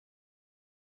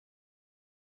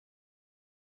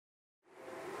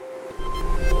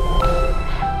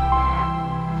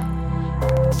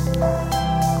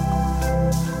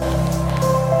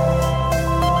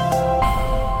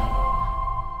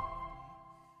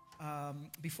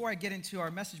Before I get into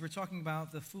our message, we're talking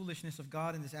about the foolishness of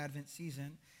God in this Advent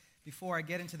season. Before I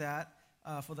get into that,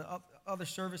 for the other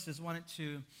services, wanted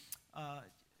to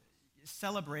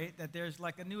celebrate that there's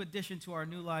like a new addition to our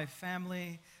New Life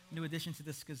family, new addition to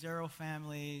the Scazzaro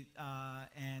family,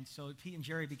 and so Pete and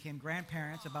Jerry became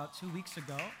grandparents about 2 weeks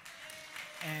ago,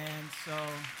 and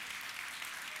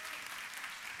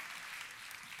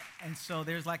so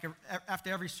there's like,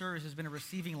 after every service, there's been a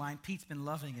receiving line. Pete's been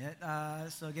loving it.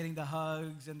 So getting the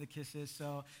hugs and the kisses.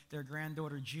 So their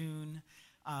granddaughter, June.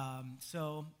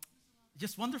 So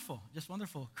just wonderful, just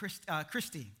wonderful.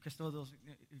 Christy, if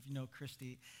you know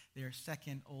Christy, their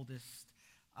second oldest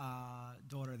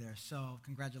daughter there. So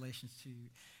congratulations to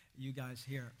you guys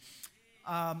here.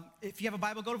 If you have a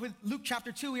Bible, go to Luke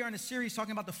chapter 2. We are in a series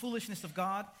talking about the foolishness of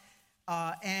God.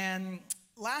 And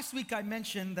last week I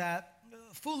mentioned that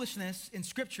foolishness in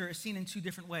Scripture is seen in two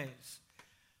different ways.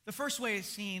 The first way is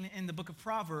seen in the book of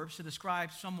Proverbs to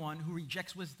describe someone who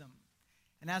rejects wisdom.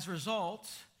 And as a result,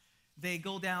 they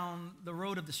go down the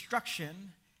road of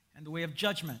destruction and the way of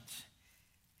judgment.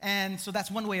 And so that's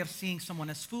one way of seeing someone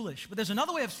as foolish. But there's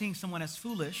another way of seeing someone as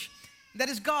foolish. That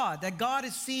is God. That God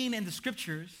is seen in the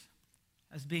Scriptures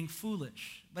as being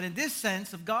foolish. But in this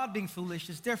sense of God being foolish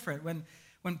is different.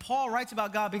 When Paul writes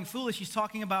about God being foolish, he's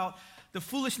talking about the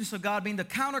foolishness of God being the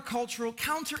countercultural,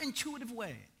 counterintuitive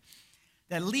way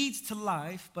that leads to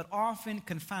life but often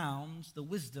confounds the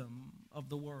wisdom of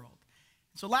the world.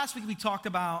 So last week we talked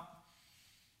about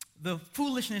the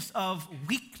foolishness of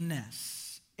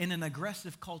weakness in an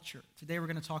aggressive culture. Today we're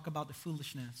going to talk about the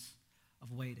foolishness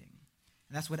of waiting.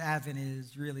 And that's what Advent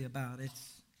is really about.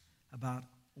 It's about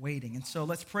waiting. And so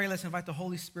let's pray. Let's invite the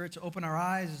Holy Spirit to open our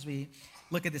eyes as we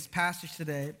look at this passage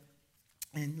today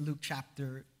in Luke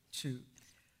chapter 2.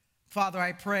 Father,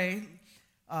 I pray,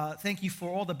 thank you for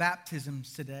all the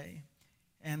baptisms today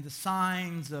and the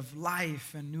signs of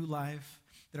life and new life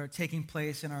that are taking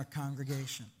place in our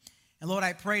congregation. And Lord,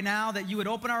 I pray now that you would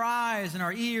open our eyes and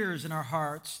our ears and our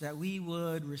hearts, that we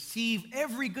would receive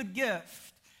every good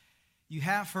gift you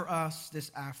have for us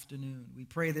this afternoon. We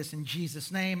pray this in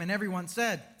Jesus' name, and everyone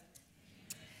said,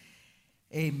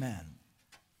 Amen.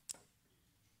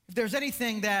 If there's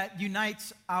anything that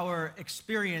unites our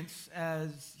experience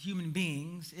as human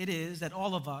beings, it is that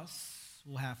all of us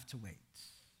will have to wait.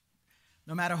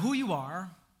 No matter who you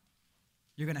are,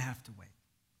 you're going to have to wait.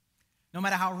 No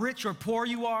matter how rich or poor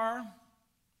you are,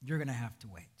 you're going to have to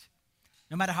wait.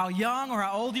 No matter how young or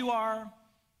how old you are,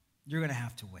 you're going to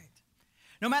have to wait.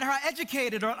 No matter how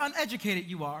educated or uneducated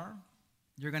you are,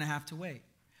 you're going to have to wait.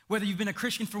 Whether you've been a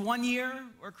Christian for 1 year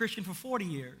or a Christian for 40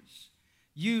 years,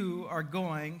 you are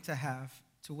going to have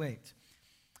to wait.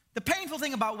 The painful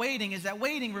thing about waiting is that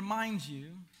waiting reminds you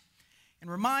and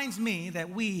reminds me that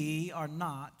we are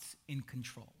not in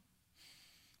control.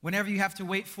 Whenever you have to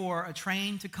wait for a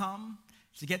train to come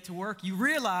to get to work, you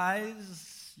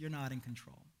realize you're not in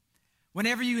control.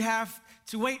 Whenever you have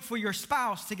to wait for your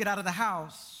spouse to get out of the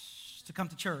house to come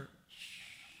to church,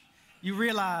 you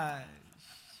realize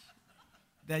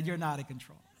that you're not in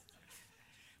control.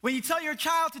 When you tell your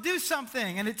child to do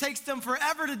something and it takes them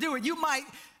forever to do it, you might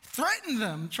threaten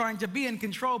them trying to be in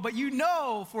control, but you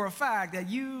know for a fact that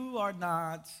you are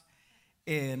not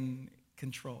in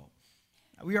control.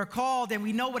 We are called, and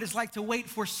we know what it's like to wait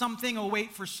for something or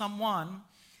wait for someone.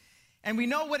 And we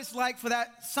know what it's like for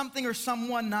that something or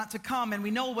someone not to come. And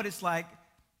we know what it's like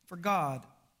for God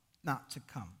not to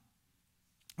come.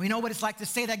 We know what it's like to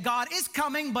say that God is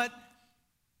coming, but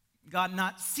God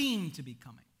not seem to be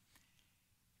coming.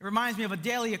 It reminds me of a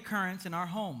daily occurrence in our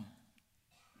home.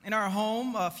 In our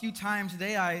home, a few times a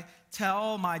day, I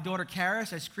tell my daughter,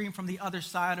 Karis, I scream from the other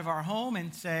side of our home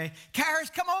and say,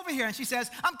 Karis, come over here. And she says,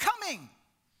 I'm coming.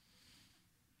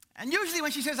 And usually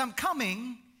when she says, I'm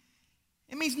coming,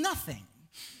 it means nothing.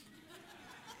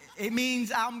 It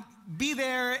means I'll be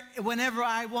there whenever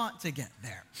I want to get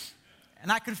there.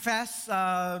 And I confess,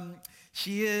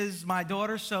 she is my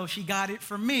daughter, so she got it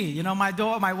from me. You know,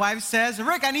 my wife says,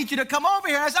 Rick, I need you to come over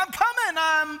here. I said, I'm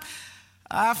coming.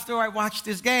 After I watch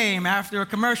this game, after a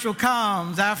commercial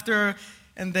comes,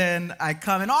 and then I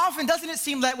come. And often, doesn't it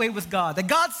seem that way with God? That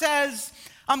God says,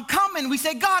 I'm coming. We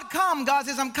say, God, come. God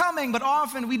says, I'm coming. But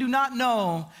often we do not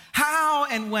know how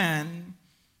and when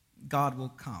God will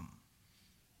come.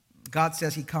 God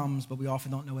says he comes, but we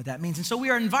often don't know what that means. And so we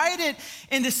are invited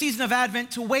in the season of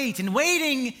Advent to wait. And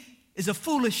waiting is a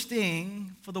foolish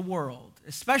thing for the world,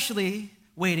 especially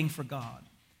waiting for God.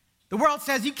 The world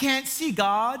says you can't see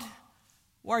God.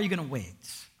 Why are you going to wait?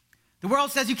 The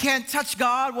world says you can't touch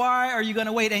God. Why are you going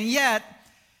to wait? And yet,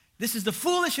 this is the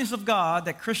foolishness of God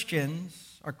that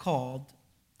Christians are called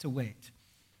to wait.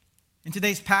 In In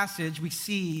today's passage, we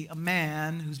see a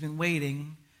man who's been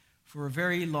waiting for a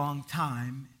very long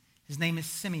time. His name is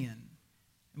Simeon.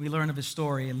 And we learn of his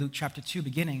story in Luke chapter 2,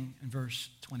 beginning in verse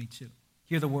 22.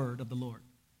 Hear the word of the Lord.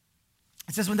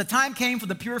 It says, when the time came for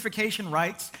the purification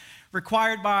rites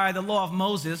required by the law of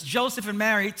Moses, Joseph and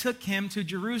Mary took him to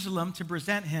Jerusalem to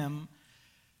present him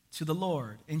to the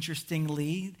Lord.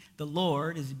 Interestingly, the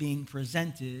Lord is being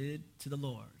presented to the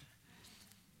Lord.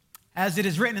 As it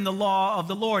is written in the law of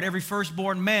the Lord, every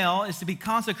firstborn male is to be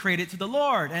consecrated to the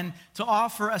Lord and to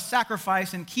offer a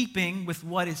sacrifice in keeping with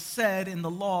what is said in the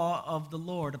law of the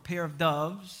Lord, a pair of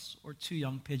doves or 2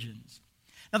 young pigeons.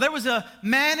 Now there was a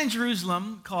man in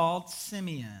Jerusalem called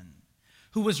Simeon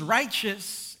who was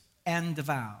righteous and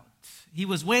devout. He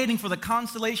was waiting for the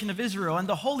consolation of Israel, and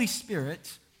the Holy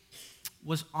Spirit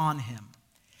was on him.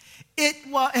 It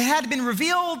had been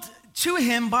revealed to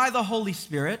him by the Holy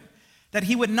Spirit that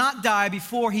he would not die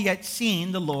before he had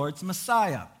seen the Lord's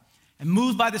Messiah. And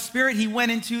moved by the Spirit, he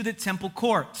went into the temple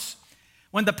courts.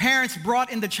 When the parents brought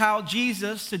in the child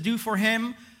Jesus to do for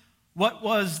him what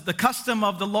was the custom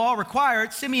of the law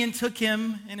required, Simeon took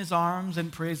him in his arms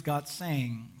and praised God,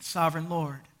 saying, Sovereign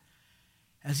Lord,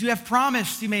 as you have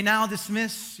promised, you may now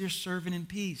dismiss your servant in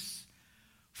peace.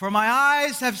 For my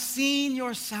eyes have seen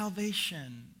your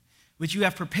salvation, which you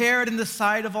have prepared in the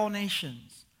sight of all nations,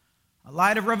 a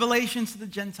light of revelation to the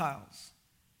Gentiles,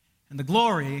 and the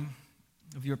glory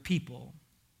of your people,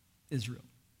 Israel.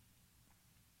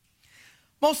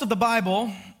 Most of the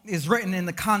Bible is written in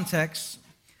the context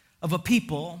of a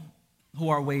people who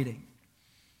are waiting.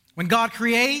 When God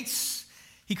creates,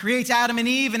 he creates Adam and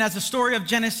Eve, and as the story of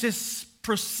Genesis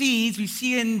proceeds, we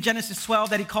see in Genesis 12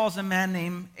 that he calls a man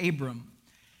named Abram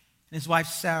and his wife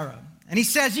Sarah. And he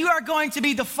says, you are going to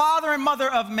be the father and mother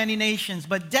of many nations,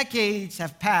 but decades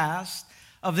have passed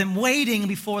of them waiting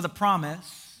before the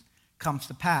promise comes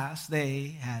to pass.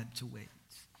 They had to wait.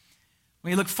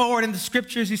 When you look forward in the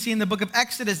scriptures, you see in the book of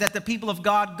Exodus that the people of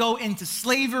God go into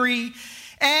slavery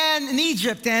and in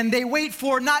Egypt, and they wait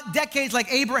for not decades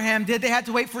like Abraham did. They had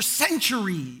to wait for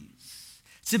centuries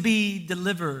to be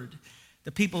delivered.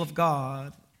 The people of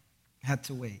God had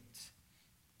to wait.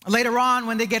 Later on,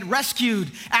 when they get rescued,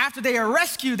 after they are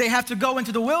rescued, they have to go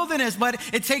into the wilderness, but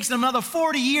it takes them another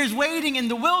 40 years waiting in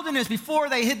the wilderness before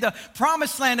they hit the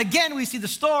promised land. Again, we see the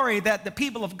story that the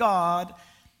people of God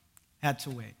had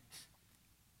to wait.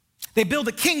 They build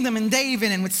a kingdom in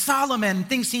David, and with Solomon,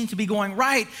 things seem to be going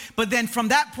right. But then from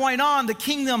that point on, the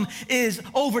kingdom is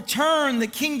overturned, the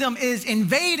kingdom is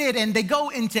invaded, and they go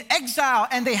into exile,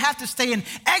 and they have to stay in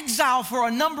exile for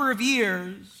a number of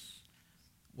years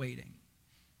waiting.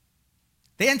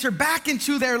 They enter back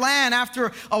into their land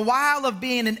after a while of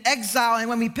being in exile. And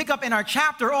when we pick up in our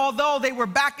chapter, although they were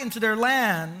back into their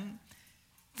land,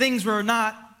 things were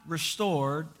not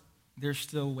restored. They're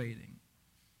still waiting.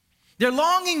 They're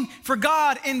longing for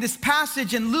God in this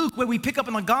passage in Luke, where we pick up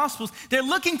in the Gospels. They're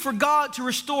looking for God to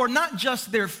restore not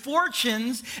just their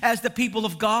fortunes as the people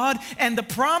of God and the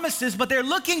promises, but they're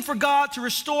looking for God to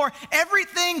restore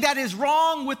everything that is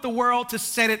wrong with the world, to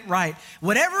set it right.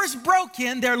 Whatever is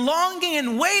broken, they're longing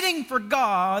and waiting for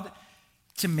God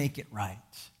to make it right.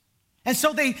 And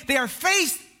so they are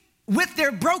faced with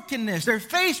their brokenness. They're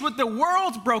faced with the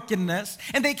world's brokenness,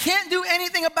 and they can't do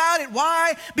anything about it.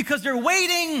 Why? Because they're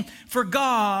waiting for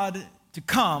God to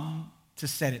come to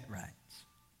set it right.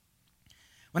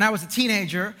 When I was a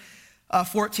teenager,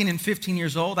 14 and 15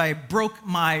 years old, I broke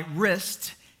my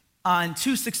wrist on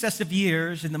 2 successive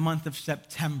years in the month of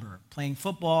September, playing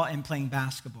football and playing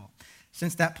basketball.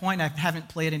 Since that point, I haven't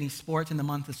played any sports in the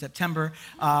month of September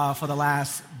for the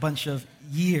last bunch of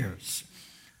years.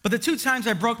 But the 2 times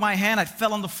I broke my hand, I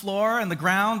fell on the floor and the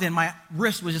ground, and my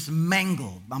wrist was just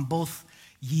mangled on both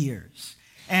years.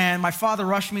 And my father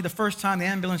rushed me the first time, the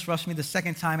ambulance rushed me the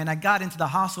second time, and I got into the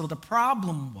hospital. The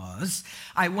problem was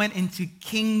I went into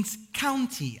Kings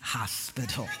County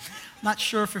Hospital. I'm not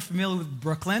sure if you're familiar with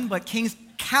Brooklyn, but Kings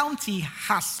County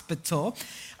Hospital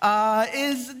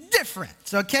is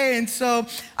different, okay? And so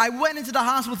I went into the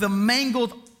hospital with a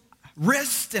mangled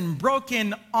wrist and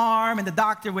broken arm, and the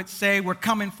doctor would say, we're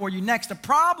coming for you next. The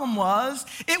problem was,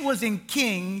 it was in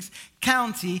Kings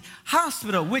County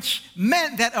Hospital, which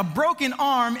meant that a broken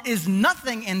arm is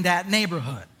nothing in that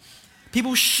neighborhood.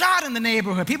 People shot in the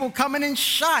neighborhood. People coming in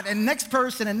shot, and next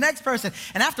person. And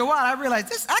after a while, I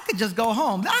realized I could just go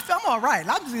home. I'm all right.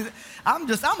 I'm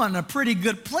in a pretty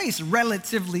good place,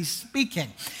 relatively speaking.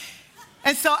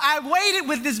 And so I waited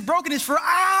with this brokenness for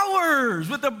hours,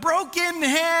 with a broken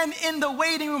hand in the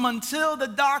waiting room, until the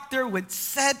doctor would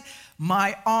set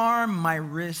my arm, my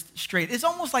wrist straight. It's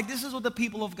almost like this is what the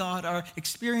people of God are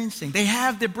experiencing. They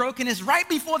have their brokenness right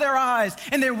before their eyes,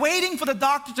 and they're waiting for the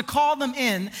doctor to call them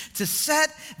in to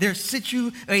set their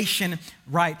situation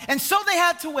right. And so they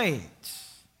had to wait.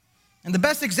 And the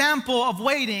best example of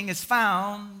waiting is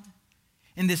found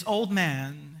in this old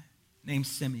man named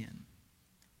Simeon.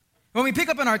 When we pick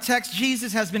up in our text,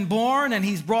 Jesus has been born and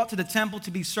he's brought to the temple to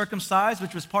be circumcised,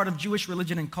 which was part of Jewish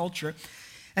religion and culture.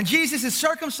 And Jesus is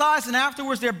circumcised, and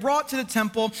afterwards they're brought to the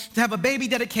temple to have a baby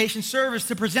dedication service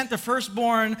to present the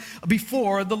firstborn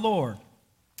before the Lord.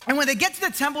 And when they get to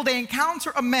the temple, they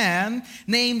encounter a man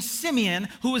named Simeon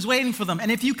who is waiting for them.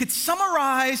 And if you could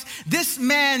summarize this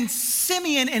man,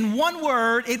 Simeon, in one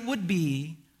word, it would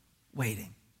be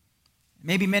waiting.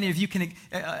 Maybe many of you can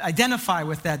identify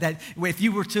with that if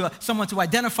you were someone to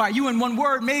identify you in one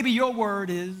word, maybe your word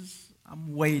is,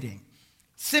 I'm waiting.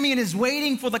 Simeon is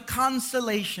waiting for the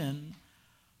consolation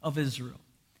of Israel.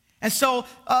 And so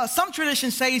some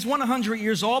traditions say he's 100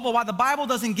 years old, but while the Bible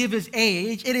doesn't give his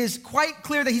age, it is quite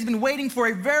clear that he's been waiting for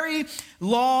a very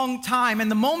long time. And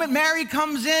the moment Mary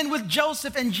comes in with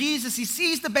Joseph and Jesus, he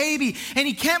sees the baby, and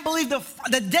he can't believe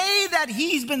the day that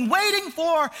he's been waiting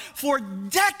for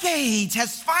decades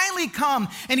has finally come.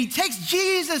 And he takes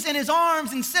Jesus in his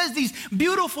arms and says these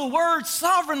beautiful words,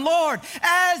 "Sovereign Lord,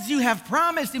 as you have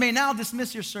promised, you may now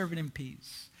dismiss your servant in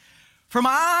peace. For my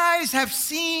eyes have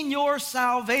seen your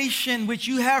salvation, which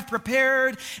you have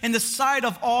prepared in the sight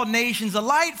of all nations, a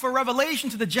light for revelation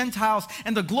to the Gentiles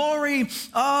and the glory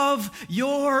of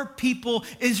your people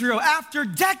Israel." After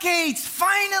decades,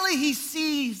 finally he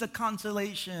sees the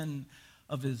consolation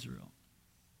of Israel.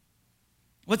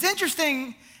 What's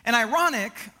interesting and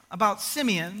ironic about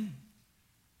Simeon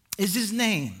is his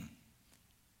name.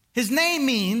 His name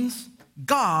means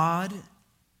God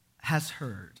has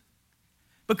heard.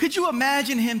 But could you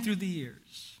imagine him through the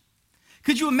years?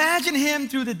 Could you imagine him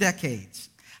through the decades?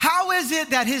 How is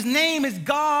it that his name is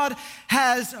God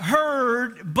has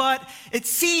heard, but it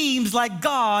seems like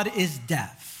God is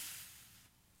deaf?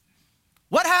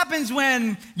 What happens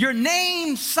when you're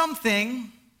named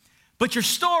something, but your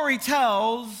story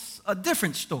tells a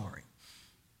different story?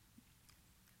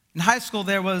 In high school,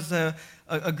 there was a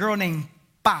girl named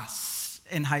Paz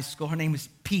in high school. Her name was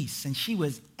Peace, and she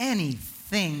was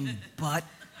anything but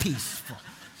peaceful.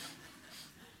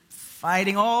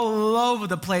 Fighting all over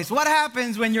the place. What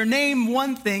happens when you're named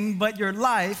one thing, but your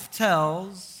life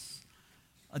tells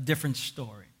a different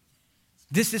story?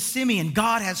 This is Simeon.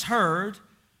 God has heard,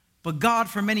 but God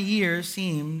for many years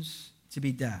seems to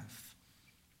be deaf.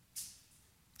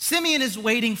 Simeon is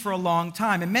waiting for a long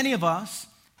time, and many of us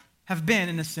have been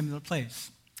in a similar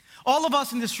place. All of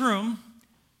us in this room,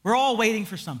 we're all waiting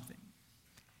for something.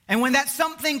 And when that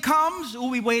something comes,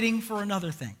 we'll be waiting for another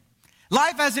thing.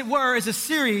 Life, as it were, is a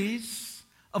series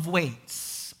of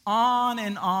waits. On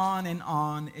and on and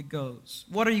on it goes.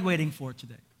 What are you waiting for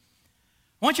today?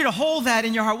 I want you to hold that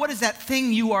in your heart. What is that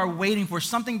thing you are waiting for?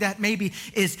 Something that maybe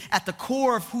is at the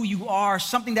core of who you are,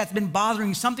 something that's been bothering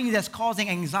you, something that's causing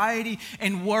anxiety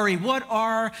and worry. What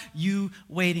are you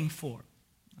waiting for?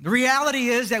 The reality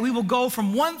is that we will go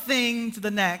from one thing to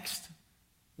the next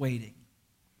waiting.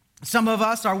 Some of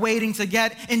us are waiting to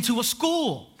get into a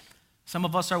school. Some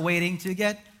of us are waiting to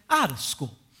get out of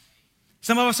school.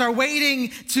 Some of us are waiting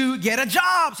to get a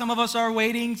job. Some of us are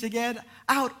waiting to get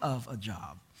out of a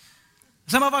job.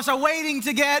 Some of us are waiting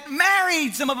to get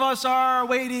married. Some of us are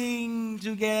waiting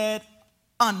to get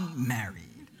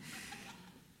unmarried.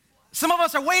 Some of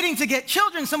us are waiting to get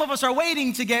children. Some of us are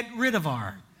waiting to get rid of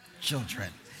our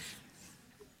children.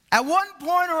 At one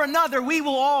point or another, we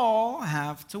will all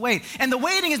have to wait. And the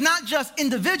waiting is not just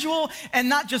individual and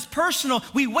not just personal.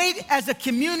 We wait as a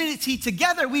community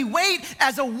together. We wait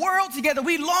as a world together.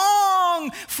 We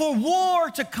long for war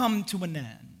to come to an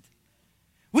end.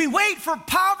 We wait for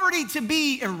poverty to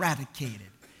be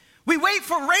eradicated. We wait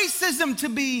for racism to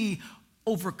be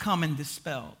overcome and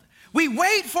dispelled. We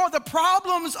wait for the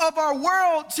problems of our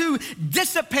world to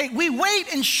dissipate. We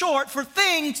wait, in short, for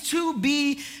things to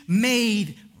be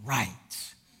made right.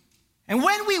 And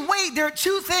when we wait, there are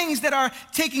two things that are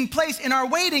taking place in our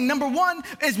waiting. Number one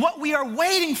is what we are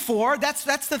waiting for. That's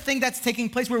the thing that's taking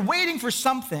place. We're waiting for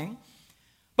something.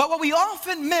 But what we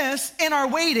often miss in our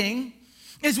waiting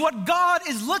is what God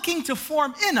is looking to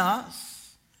form in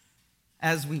us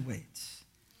as we wait.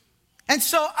 And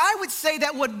so I would say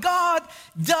that what God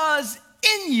does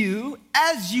in you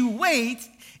as you wait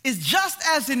is just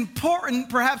as important,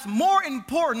 perhaps more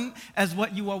important, as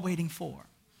what you are waiting for.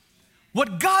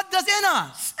 What God does in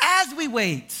us as we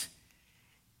wait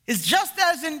is just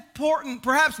as important,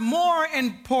 perhaps more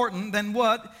important than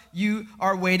what you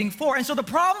are waiting for. And so the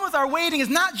problem with our waiting is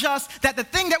not just that the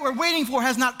thing that we're waiting for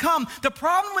has not come. The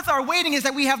problem with our waiting is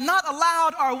that we have not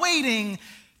allowed our waiting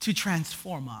to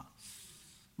transform us.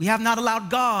 We have not allowed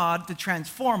God to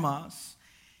transform us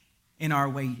in our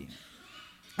waiting.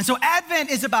 And so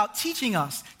Advent is about teaching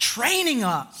us, training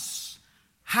us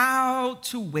how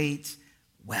to wait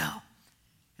well.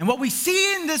 And what we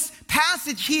see in this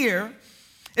passage here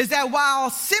is that while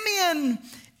Simeon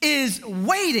is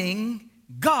waiting,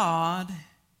 God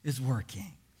is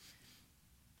working.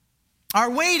 Our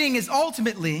waiting is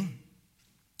ultimately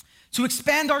to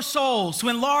expand our souls, to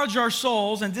enlarge our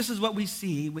souls, and this is what we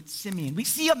see with Simeon. We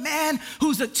see a man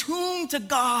who's attuned to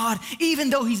God even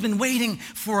though he's been waiting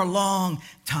for a long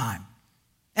time.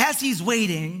 As he's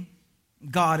waiting,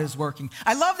 God is working.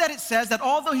 I love that it says that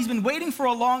although he's been waiting for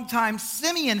a long time,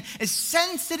 Simeon is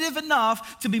sensitive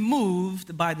enough to be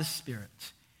moved by the Spirit.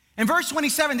 In verse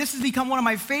 27, this has become one of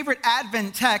my favorite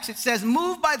Advent texts. It says,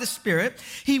 moved by the Spirit,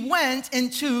 he went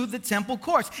into the temple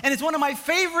courts. And it's one of my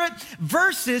favorite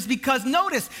verses because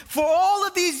notice, for all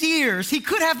of these years, he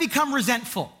could have become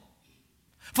resentful.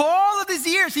 For all of these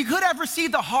years, he could have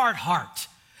received a hard heart.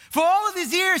 For all of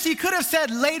these years, he could have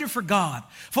said later for God.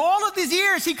 For all of these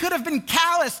years, he could have been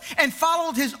callous and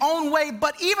followed his own way.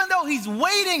 But even though he's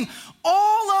waiting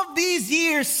all of these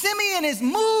years, Simeon is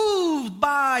moved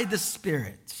by the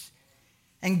Spirit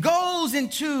and goes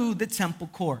into the temple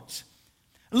courts.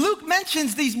 Luke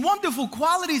mentions these wonderful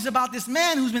qualities about this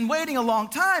man who's been waiting a long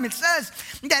time. It says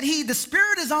that the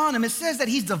Spirit is on him. It says that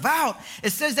he's devout.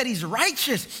 It says that he's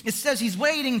righteous. It says he's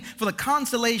waiting for the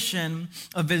consolation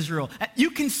of Israel.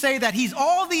 You can say that he's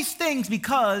all these things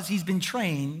because he's been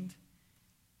trained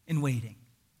in waiting.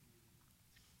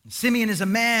 And Simeon is a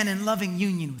man in loving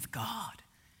union with God,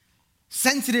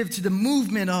 sensitive to the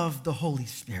movement of the Holy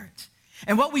Spirit.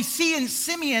 And what we see in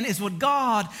Simeon is what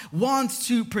God wants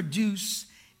to produce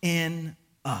in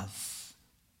us.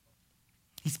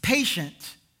 He's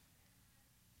patient,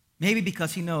 maybe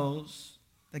because he knows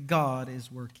that God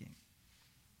is working.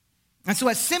 And so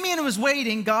as Simeon was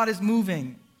waiting, God is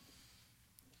moving.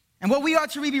 And what we are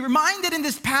to be reminded in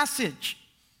this passage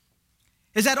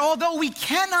is that although we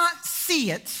cannot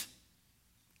see it,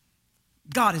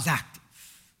 God is active.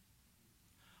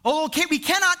 Although we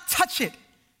cannot touch it,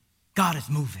 God is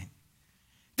moving.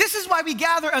 This is why we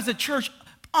gather as a church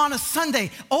on a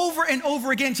Sunday over and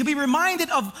over again, to be reminded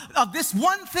of this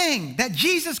one thing, that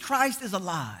Jesus Christ is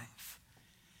alive.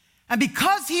 And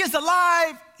because he is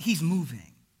alive, he's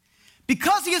moving.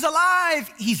 Because he is alive,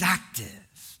 he's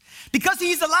active. Because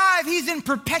he's alive, he's in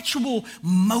perpetual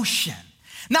motion.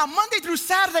 Now, Monday through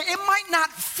Saturday, it might not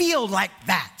feel like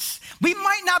that. We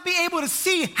might not be able to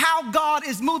see how God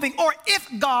is moving or if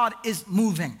God is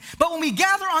moving. But when we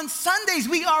gather on Sundays,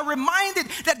 we are reminded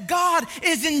that God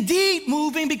is indeed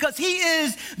moving because he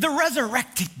is the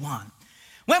resurrected one.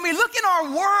 When we look in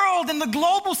our world, in the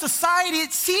global society,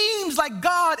 it seems like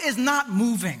God is not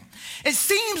moving. It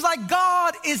seems like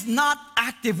God is not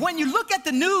active. When you look at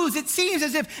the news, it seems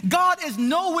as if God is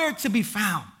nowhere to be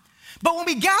found. But when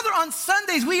we gather on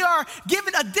Sundays, we are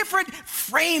given a different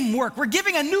framework. We're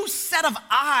giving a new set of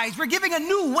eyes. We're giving a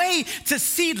new way to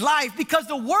see life because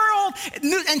the world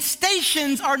and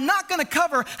stations are not going to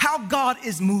cover how God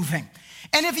is moving.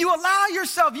 And if you allow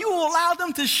yourself, you will allow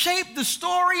them to shape the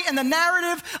story and the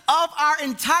narrative of our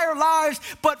entire lives.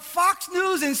 But Fox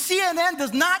News and CNN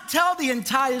does not tell the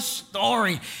entire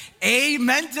story.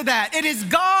 Amen to that. It is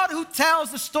God who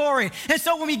tells the story. And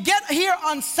so when we get here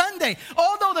on Sunday,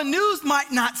 although the news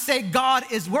might not say God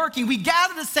is working, we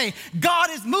gather to say God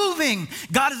is moving,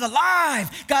 God is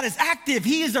alive, God is active.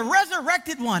 He is a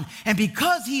resurrected one. And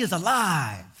because he is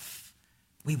alive,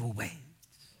 we will wait.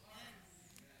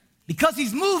 Because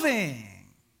he's moving,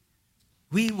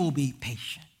 we will be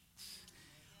patient.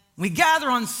 When we gather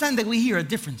on Sunday, we hear a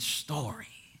different story.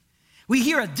 We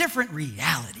hear a different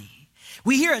reality.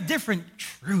 We hear a different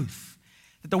truth.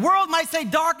 That the world might say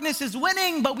darkness is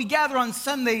winning, but we gather on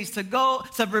Sundays to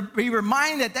be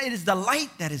reminded that it is the light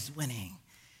that is winning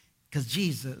because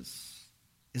Jesus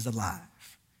is alive.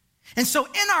 And so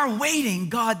in our waiting,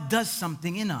 God does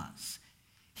something in us.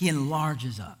 He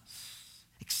enlarges us,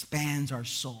 expands our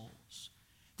souls.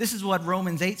 This is what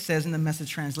Romans 8 says in the Message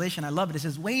translation. I love it. It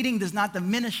says, waiting does not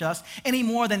diminish us any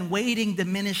more than waiting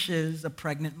diminishes a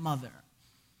pregnant mother.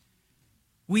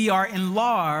 We are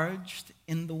enlarged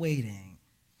in the waiting.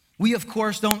 We, of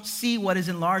course, don't see what is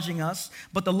enlarging us,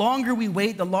 but the longer we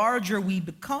wait, the larger we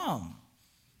become,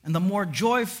 and the more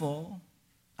joyful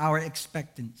our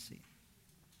expectancy.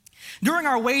 During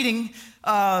our waiting,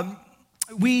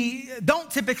 we don't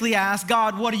typically ask,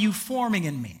 God, what are you forming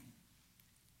in me?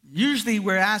 Usually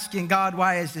we're asking, God,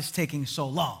 why is this taking so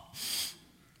long?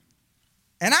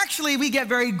 And actually, we get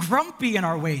very grumpy in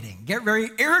our waiting, get very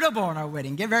irritable in our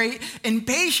waiting, get very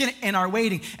impatient in our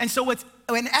waiting. And so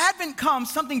when Advent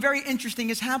comes, something very interesting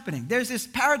is happening. There's this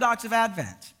paradox of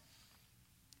Advent.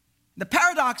 The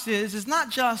paradox is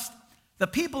not just the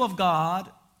people of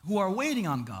God who are waiting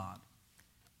on God.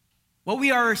 What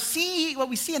we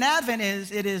see in Advent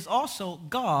is it is also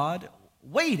God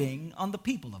waiting on the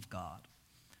people of God,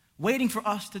 waiting for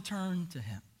us to turn to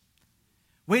him,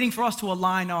 waiting for us to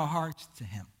align our hearts to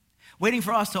him, waiting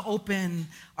for us to open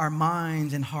our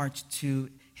minds and hearts to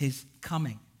his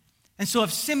coming. And so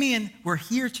if Simeon were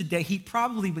here today, he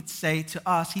probably would say to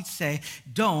us, he'd say,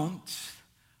 don't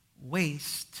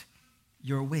waste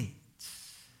your wait.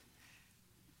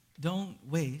 Don't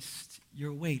waste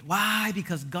your wait. Why?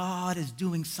 Because God is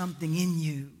doing something in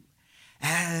you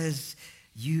as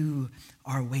you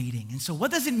are waiting. And so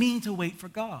what does it mean to wait for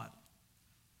God?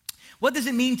 What does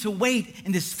it mean to wait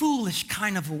in this foolish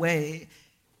kind of way?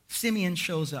 Simeon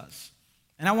shows us.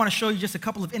 And I want to show you just a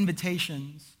couple of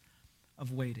invitations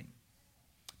of waiting.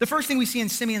 The first thing we see in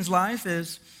Simeon's life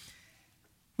is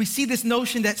we see this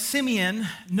notion that Simeon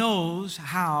knows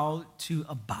how to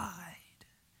abide.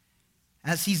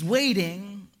 As he's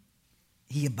waiting,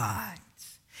 he abides.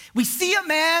 We see a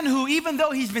man who, even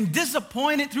though he's been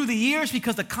disappointed through the years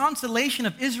because the consolation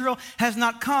of Israel has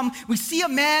not come, we see a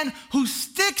man who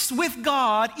sticks with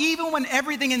God even when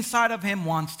everything inside of him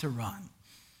wants to run.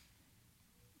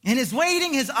 In his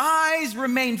waiting, his eyes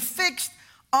remain fixed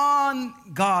on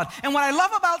God. And what I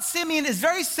love about Simeon is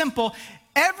very simple.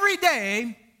 Every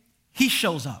day, he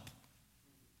shows up.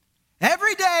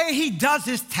 Every day, he does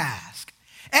his task.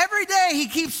 Every day, he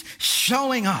keeps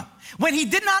showing up. When he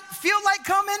did not feel like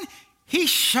coming, he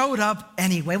showed up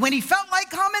anyway. When he felt like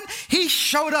coming, he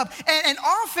showed up. And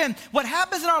often what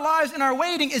happens in our lives in our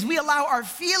waiting is we allow our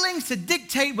feelings to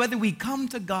dictate whether we come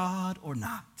to God or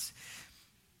not.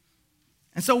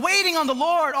 And so waiting on the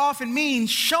Lord often means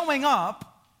showing up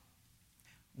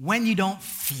when you don't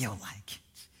feel like it.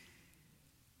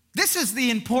 This is the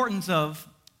importance of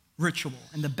ritual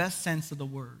in the best sense of the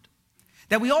word.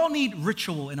 That we all need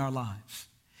ritual in our lives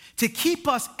to keep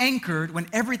us anchored when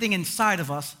everything inside of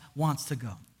us wants to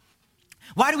go.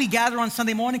 Why do we gather on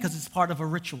Sunday morning? Because it's part of a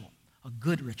ritual, a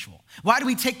good ritual. Why do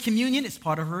we take communion? It's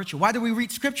part of a ritual. Why do we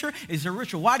read scripture? It's a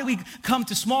ritual. Why do we come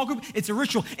to small group? It's a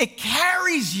ritual. It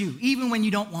carries you even when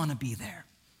you don't want to be there.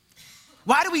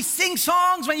 Why do we sing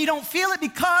songs when you don't feel it?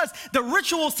 Because the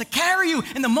ritual is to carry you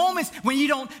in the moments when you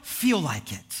don't feel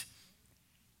like it.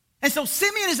 And so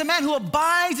Simeon is a man who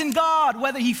abides in God.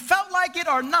 Whether he felt like it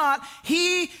or not,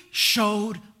 he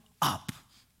showed up.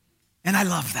 And I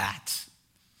love that.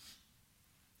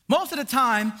 Most of the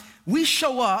time, we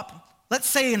show up, let's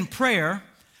say in prayer,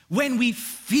 when we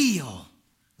feel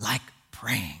like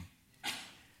praying.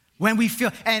 When we feel,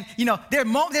 and there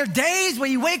are days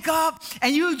when you wake up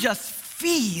and you just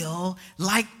feel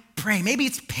like praying. Maybe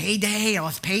it's payday, or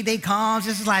as payday comes,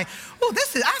 this is like,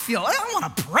 I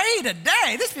want to pray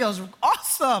today. This feels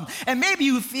awesome. And maybe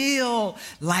you feel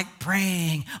like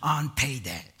praying on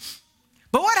payday.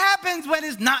 But what happens when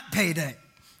it's not payday?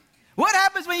 What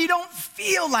happens when you don't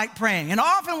feel like praying? And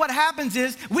often what happens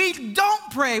is we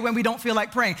don't pray when we don't feel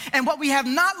like praying. And what we have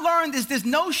not learned is this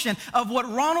notion of what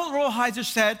Ronald Rolheiser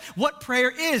said, what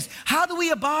prayer is. How do we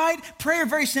abide? Prayer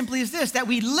very simply is this, that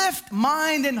we lift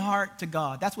mind and heart to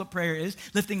God. That's what prayer is,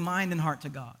 lifting mind and heart to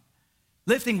God.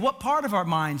 Lifting what part of our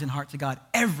minds and heart to God?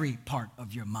 Every part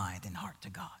of your mind and heart to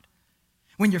God.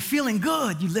 When you're feeling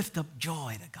good, you lift up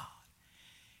joy to God.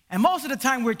 And most of the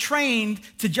time we're trained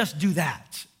to just do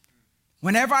that.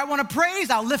 Whenever I want to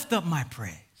praise, I'll lift up my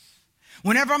praise.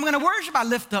 Whenever I'm going to worship, I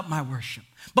lift up my worship.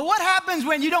 But what happens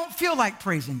when you don't feel like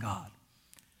praising God?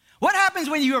 What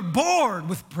happens when you're bored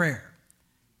with prayer?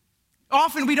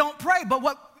 Often we don't pray, but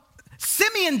what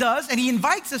Simeon does, and he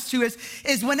invites us to,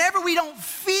 is whenever we don't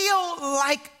feel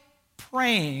like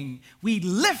praying, we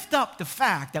lift up the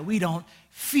fact that we don't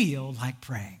feel like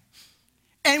praying.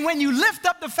 And when you lift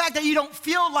up the fact that you don't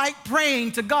feel like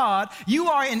praying to God, you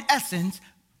are in essence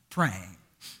praying.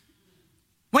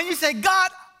 When you say,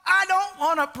 God, I don't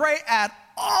want to pray at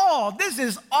all. This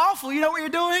is awful. You know what you're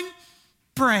doing?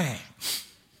 Praying.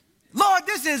 Lord,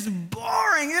 this is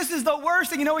boring. This is the worst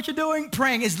thing. You know what you're doing?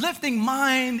 Praying is lifting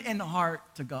mind and heart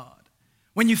to God.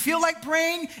 When you feel like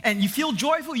praying and you feel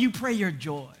joyful, you pray your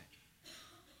joy.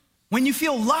 When you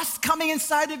feel lust coming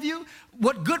inside of you,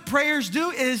 what good prayers do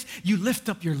is you lift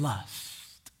up your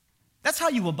lust. That's how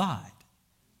you abide.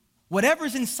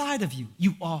 Whatever's inside of you,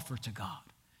 you offer to God.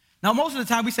 Now, most of the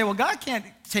time we say, well, God can't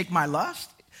take my lust.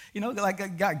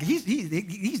 Like God,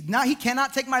 he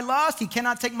cannot take my lust. He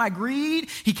cannot take my greed.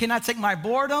 He cannot take my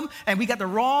boredom. And we got the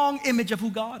wrong image of who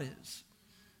God is.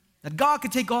 That God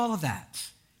could take all of that.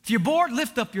 If you're bored,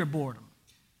 lift up your boredom.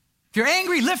 If you're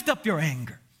angry, lift up your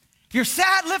anger. If you're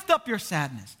sad, lift up your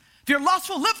sadness. If you're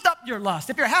lustful, lift up your lust.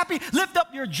 If you're happy, lift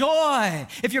up your joy.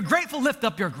 If you're grateful, lift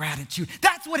up your gratitude.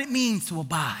 That's what it means to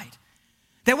abide.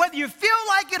 That whether you feel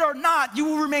like it or not, you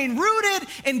will remain rooted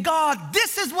in God.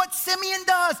 This is what Simeon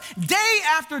does. Day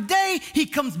after day, he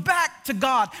comes back to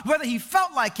God, whether he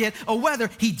felt like it or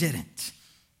whether he didn't.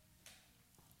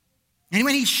 And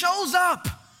when he shows up,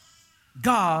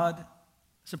 God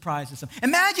surprises him.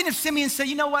 Imagine if Simeon said,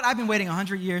 you know what, I've been waiting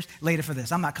 100 years later for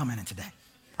this. I'm not coming in today.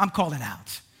 I'm calling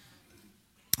out.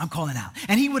 I'm calling out.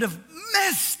 And he would have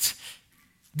missed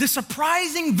the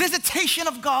surprising visitation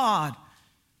of God.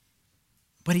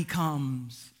 But he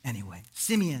comes anyway.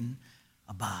 Simeon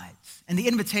abides. And the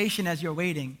invitation as you're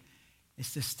waiting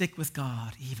is to stick with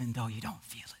God even though you don't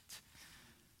feel it.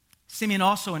 Simeon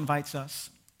also invites us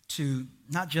to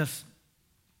not just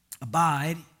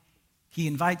abide, he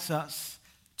invites us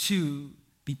to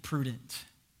be prudent.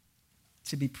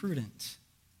 To be prudent.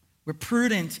 We're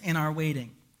prudent in our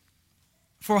waiting.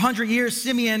 For 100 years,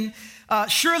 Simeon,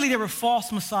 surely there were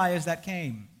false messiahs that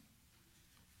came.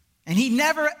 And he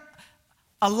never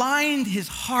aligned his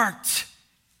heart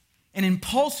and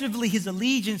impulsively his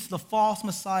allegiance to the false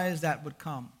messiahs that would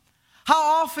come.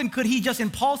 How often could he just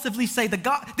impulsively say,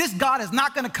 this God is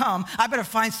not going to come, I better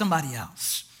find somebody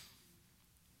else.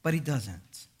 But he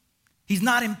doesn't. He's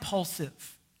not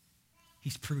impulsive.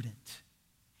 He's prudent.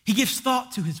 He gives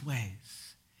thought to his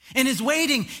ways. In his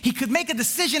waiting, he could make a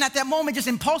decision at that moment, just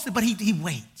impulsive, but he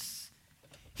waits.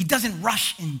 He doesn't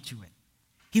rush into it.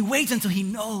 He waits until he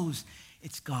knows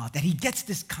it's God, that he gets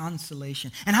this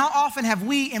consolation. And how often have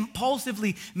we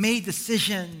impulsively made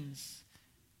decisions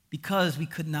because we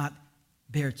could not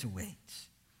bear to wait?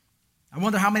 I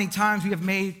wonder how many times we have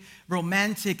made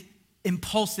romantic,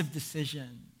 impulsive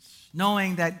decisions,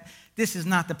 knowing that this is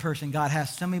not the person God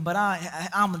has to me, but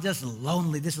I'm just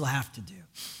lonely. This will have to do.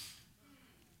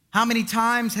 How many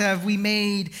times have we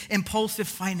made impulsive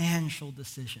financial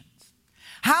decisions?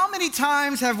 How many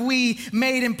times have we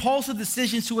made impulsive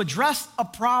decisions to address a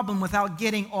problem without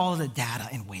getting all of the data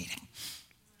and waiting?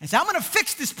 And say, I'm going to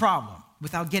fix this problem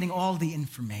without getting all the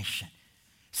information.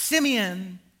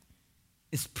 Simeon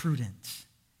is prudent.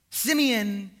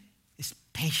 Simeon is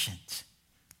patient.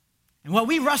 And what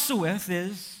we wrestle with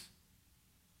is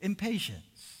impatience.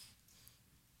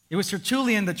 It was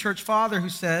Tertullian, the church father, who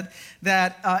said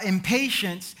that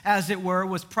impatience, as it were,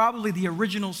 was probably the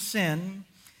original sin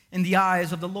in the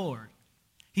eyes of the Lord.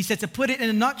 He said, to put it in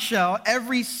a nutshell,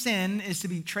 every sin is to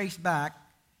be traced back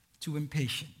to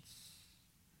impatience.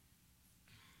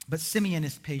 But Simeon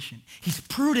is patient. He's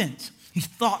prudent. He's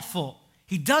thoughtful.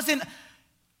 He doesn't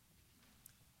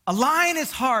align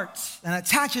his heart and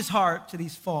attach his heart to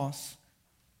these false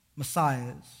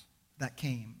messiahs that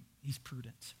came. He's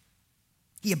prudent.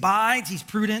 He abides. He's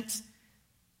prudent.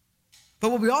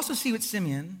 But what we also see with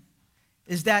Simeon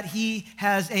is that he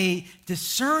has a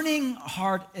discerning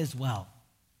heart as well.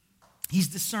 He's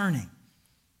discerning.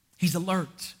 He's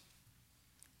alert.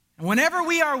 And whenever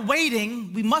we are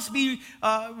waiting, we must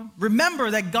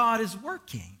remember that God is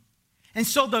working. And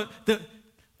so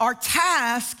our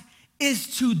task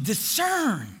is to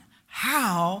discern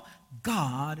how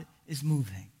God is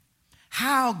moving,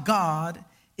 how God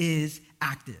is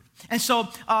active. And so,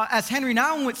 as Henry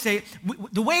Nouwen would say,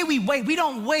 the way we wait, we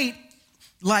don't wait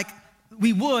like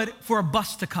we would for a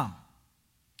bus to come.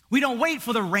 We don't wait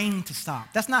for the rain to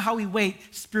stop. That's not how we wait,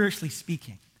 spiritually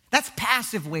speaking. That's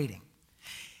passive waiting.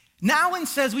 Nouwen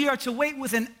says we are to wait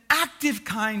with an active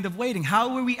kind of waiting.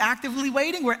 How are we actively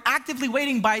waiting? We're actively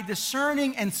waiting by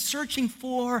discerning and searching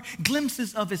for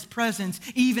glimpses of his presence,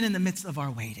 even in the midst of our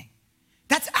waiting.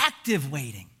 That's active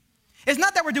waiting. It's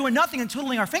not that we're doing nothing and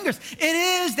twiddling our fingers. It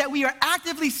is that we are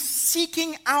actively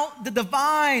seeking out the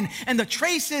divine and the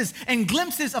traces and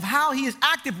glimpses of how he is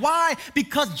active. Why?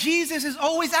 Because Jesus is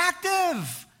always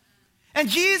active. And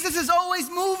Jesus is always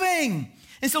moving.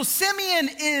 And so Simeon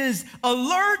is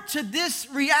alert to this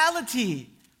reality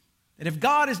that if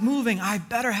God is moving, I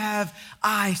better have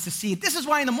eyes to see it. This is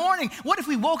why in the morning, what if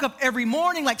we woke up every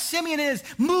morning like Simeon is,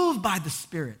 moved by the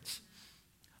Spirit?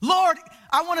 Lord,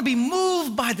 I want to be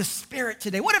moved by the Spirit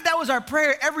today. What if that was our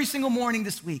prayer every single morning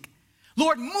this week?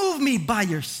 Lord, move me by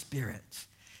your Spirit.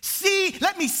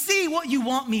 Let me see what you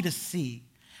want me to see.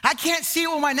 I can't see it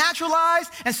with my natural eyes.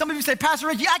 And some of you say, Pastor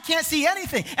Reggie, I can't see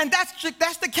anything. And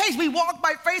that's the case. We walk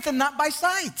by faith and not by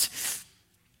sight.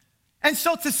 And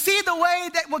so to see the way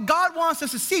that what God wants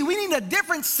us to see, we need a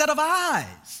different set of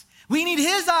eyes. We need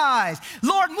his eyes.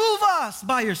 Lord, move us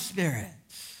by your Spirit.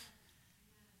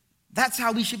 That's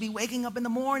how we should be waking up in the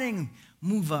morning.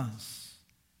 Move us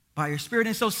by your Spirit.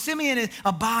 And so Simeon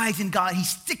abides in God. He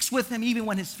sticks with him even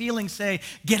when his feelings say,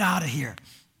 get out of here.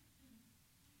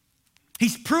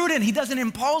 He's prudent. He doesn't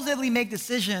impulsively make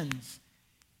decisions.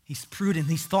 He's prudent.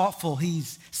 He's thoughtful.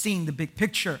 He's seeing the big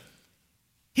picture.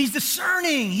 He's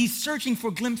discerning. He's searching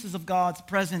for glimpses of God's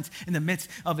presence in the midst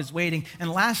of his waiting.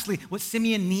 And lastly, what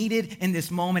Simeon needed in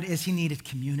this moment is he needed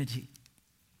community.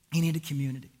 He needed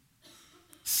community.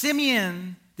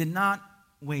 Simeon did not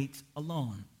wait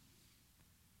alone.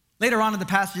 Later on in the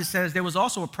passage it says, there was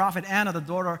also a prophet, Anna, the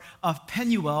daughter of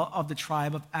Penuel of the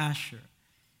tribe of Asher.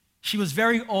 She was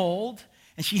very old,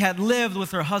 and she had lived with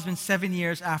her husband 7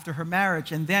 years after her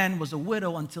marriage, and then was a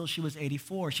widow until she was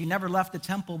 84. She never left the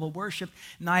temple, but worshiped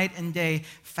night and day,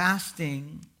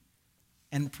 fasting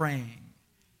and praying.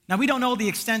 Now, we don't know the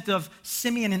extent of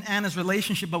Simeon and Anna's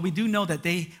relationship, but we do know that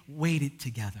they waited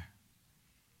together.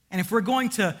 And if we're going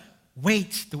to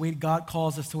wait the way God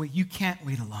calls us to wait, you can't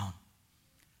wait alone.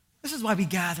 This is why we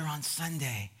gather on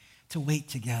Sunday, to wait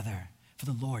together for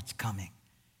the Lord's coming.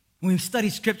 When we study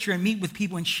Scripture and meet with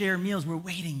people and share meals, we're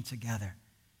waiting together.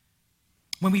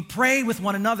 When we pray with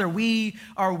one another, we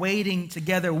are waiting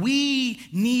together. We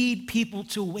need people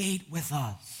to wait with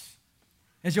us.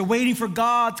 As you're waiting for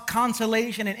God's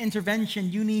consolation and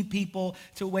intervention, you need people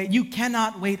to wait. You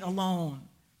cannot wait alone.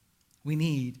 We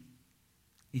need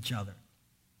each other.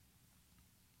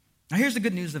 Now, here's the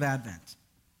good news of Advent.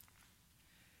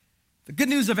 The good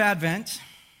news of Advent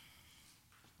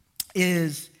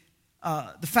is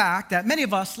the fact that many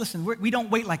of us, listen, we don't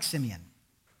wait like Simeon.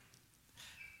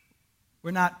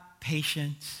 We're not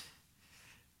patient,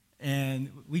 and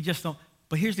we just don't.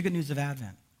 But here's the good news of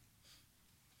Advent.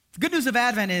 The good news of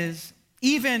Advent is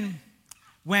even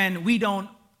when we don't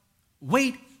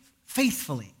wait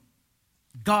faithfully,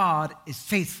 God is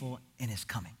faithful in his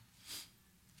coming.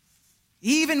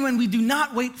 Even when we do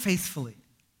not wait faithfully,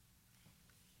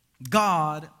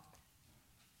 God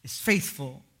is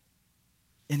faithful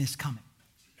in his coming.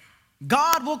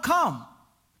 God will come.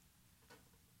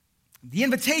 The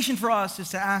invitation for us is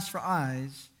to ask for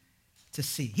eyes to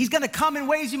see. He's going to come in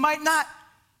ways you might not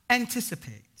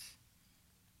anticipate.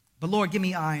 But Lord, give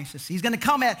me eyes to see. He's going to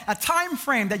come at a time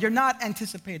frame that you're not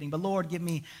anticipating. But Lord, give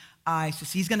me eyes to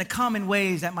see. He's going to come in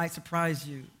ways that might surprise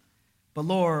you. But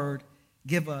Lord,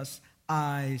 give us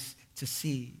eyes to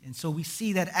see. And so we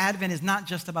see that Advent is not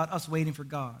just about us waiting for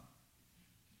God.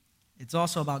 It's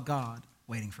also about God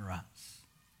waiting for us.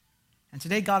 And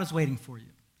today God is waiting for you.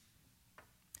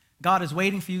 God is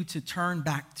waiting for you to turn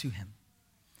back to him.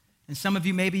 And some of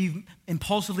you maybe you've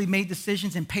impulsively made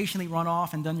decisions, impatiently run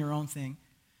off and done your own thing.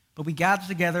 But we gather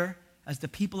together as the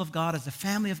people of God, as the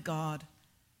family of God,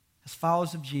 as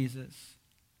followers of Jesus,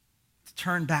 to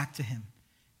turn back to him.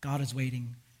 God is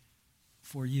waiting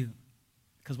for you.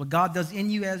 Because what God does in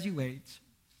you as you wait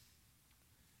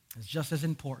is just as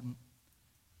important,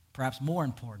 perhaps more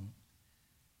important,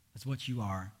 as what you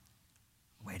are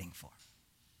waiting for.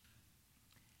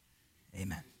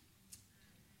 Amen.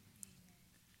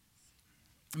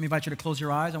 Let me invite you to close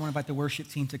your eyes. I want to invite the worship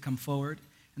team to come forward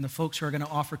and the folks who are going to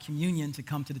offer communion to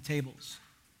come to the tables.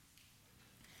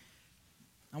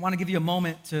 I want to give you a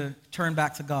moment to turn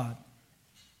back to God.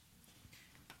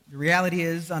 The reality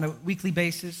is, on a weekly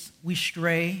basis, we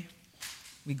stray,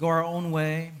 we go our own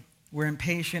way, we're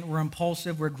impatient, we're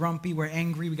impulsive, we're grumpy, we're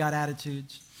angry, we got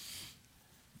attitudes.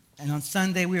 And on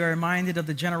Sunday, we are reminded of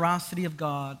the generosity of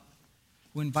God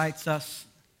who invites us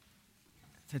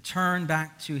to turn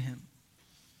back to him.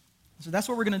 So that's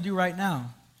what we're going to do right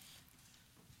now.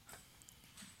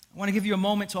 I want to give you a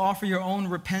moment to offer your own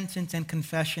repentance and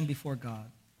confession before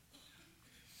God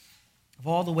of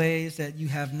all the ways that you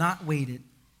have not waited.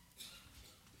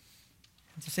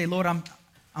 And to say, Lord,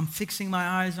 I'm fixing my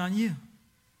eyes on you.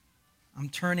 I'm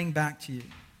turning back to you.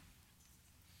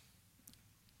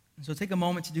 And so take a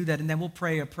moment to do that, and then we'll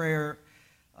pray a prayer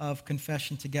of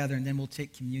confession together, and then we'll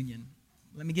take communion.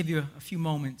 Let me give you a few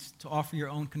moments to offer your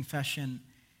own confession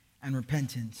and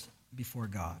repentance before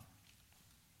God.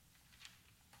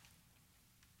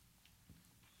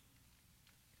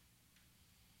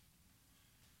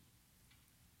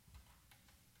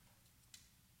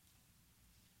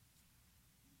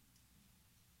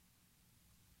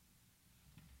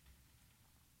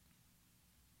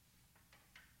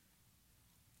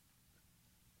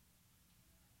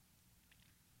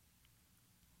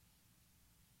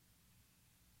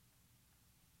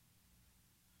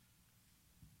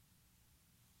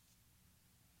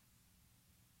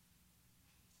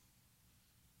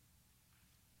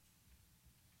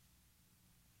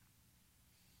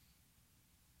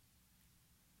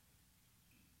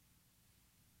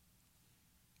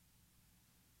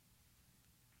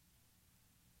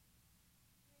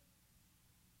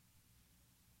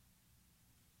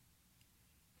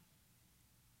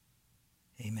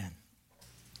 Amen.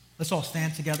 Let's all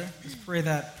stand together. Let's pray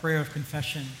that prayer of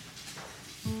confession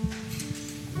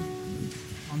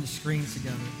on the screens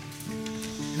together.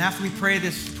 And after we pray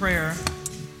this prayer,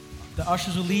 the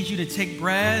ushers will lead you to take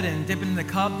bread and dip it in the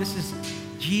cup. This is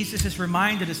Jesus'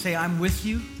 reminder to say, I'm with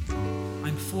you.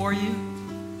 I'm for you.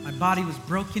 My body was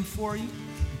broken for you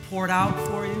and poured out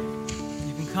for you.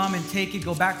 You can come and take it,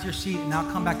 go back to your seat, and I'll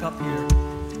come back up here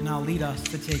and I'll lead us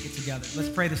to take it together. Let's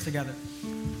pray this together.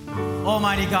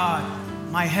 Almighty God,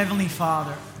 my heavenly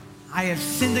Father, I have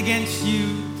sinned against you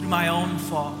through my own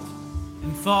fault,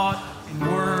 in thought, in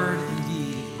word, and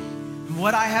deed, and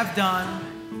what I have done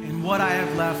and what I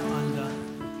have left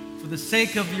undone. For the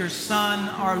sake of your Son,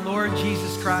 our Lord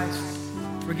Jesus Christ,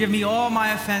 forgive me all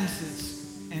my offenses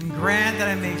and grant that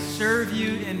I may serve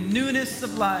you in newness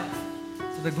of life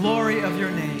to the glory of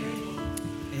your name.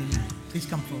 Amen. Please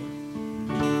come forward.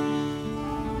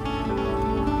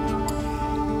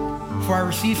 For I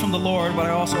received from the Lord what I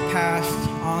also passed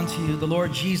on to you. The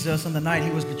Lord Jesus, on the night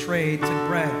he was betrayed, took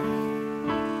bread.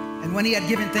 And when he had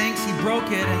given thanks, he broke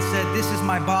it and said, "This is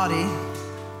my body,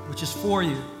 which is for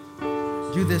you.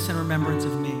 Do this in remembrance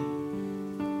of me."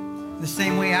 In the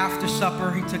same way, after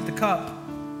supper, he took the cup,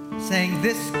 saying,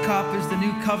 "This cup is the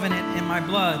new covenant in my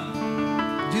blood.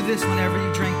 Do this whenever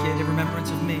you drink it in remembrance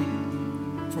of me.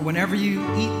 For whenever you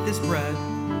eat this bread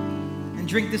and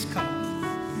drink this cup,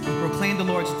 you proclaim the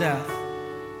Lord's death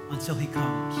until he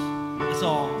comes." Let's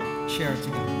all share it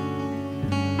together.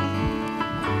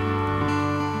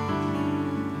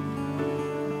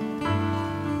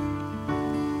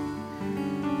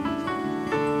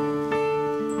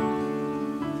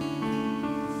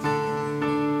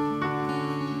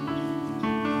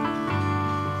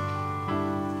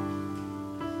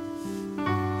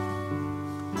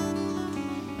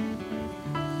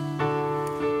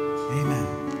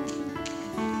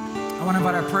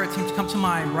 Prayer team to come to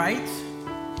my right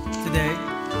today.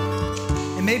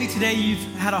 And maybe today you've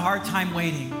had a hard time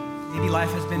waiting. Maybe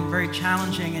life has been very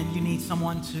challenging and you need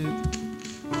someone to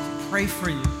pray for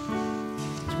you,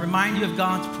 to remind you of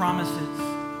God's promises,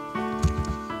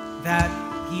 that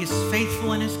he is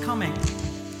faithful in his coming,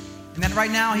 and that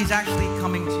right now he's actually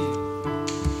coming to you.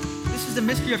 This is the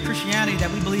mystery of Christianity,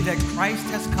 that we believe that Christ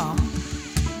has come,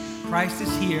 Christ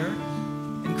is here,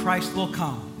 and Christ will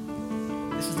come.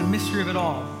 This is the mystery of it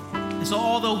all. And so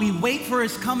although we wait for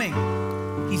his coming,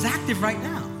 he's active right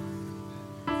now.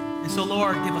 And so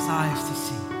Lord, give us eyes to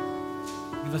see.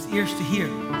 Give us ears to hear.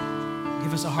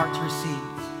 Give us a heart to receive.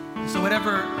 And so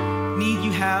whatever need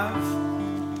you have,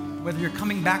 whether you're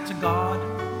coming back to God,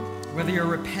 whether you're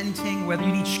repenting, whether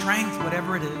you need strength,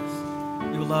 whatever it is,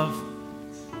 we would love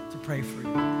to pray for you.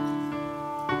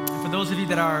 And for those of you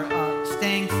that are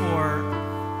staying for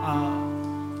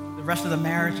the rest of the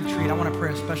marriage retreat, I want to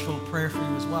pray a special prayer for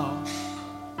you as well.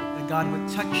 That God would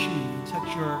touch you,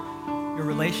 touch your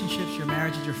relationships, your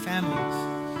marriages, your families.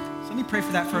 So let me pray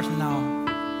for that first, and now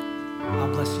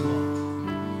I'll bless you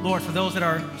all. Lord, for those that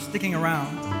are sticking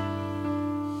around,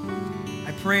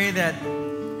 I pray that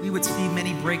we would see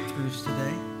many breakthroughs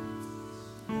today.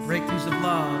 Breakthroughs of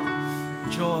love,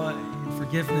 joy, and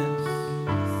forgiveness,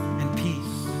 and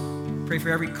peace. Pray for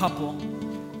every couple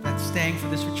that's staying for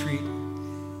this retreat.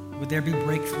 Would there be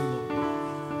breakthrough, Lord?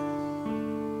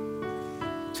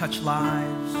 Touch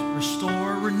lives,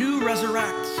 restore, renew,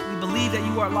 resurrect. We believe that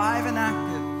you are alive and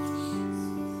active.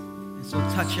 And so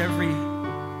touch every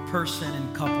person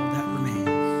and couple that remains.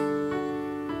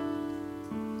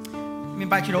 Let me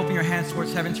invite you to open your hands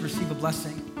towards heaven to receive a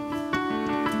blessing.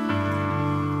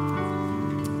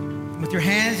 With your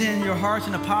hands in your hearts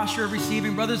in a posture of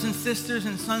receiving, brothers and sisters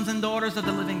and sons and daughters of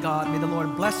the living God, may the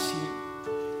Lord bless you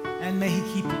and may he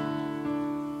keep you.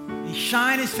 May he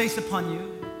shine his face upon you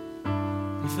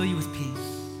and fill you with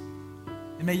peace.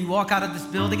 And may you walk out of this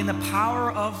building in the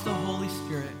power of the Holy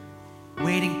Spirit,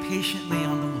 waiting patiently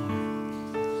on the Lord.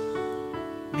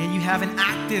 May you have an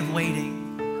active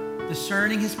waiting,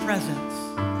 discerning his presence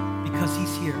because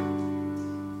he's here.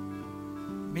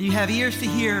 May you have ears to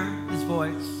hear his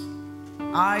voice,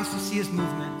 eyes to see his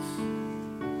movements,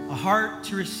 a heart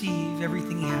to receive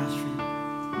everything he has for you.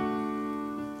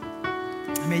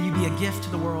 And may you be a gift to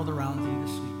the world around you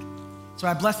this week. So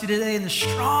I bless you today in the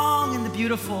strong and the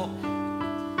beautiful,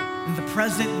 in the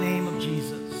present name of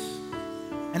Jesus.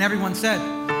 And everyone said,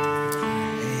 amen.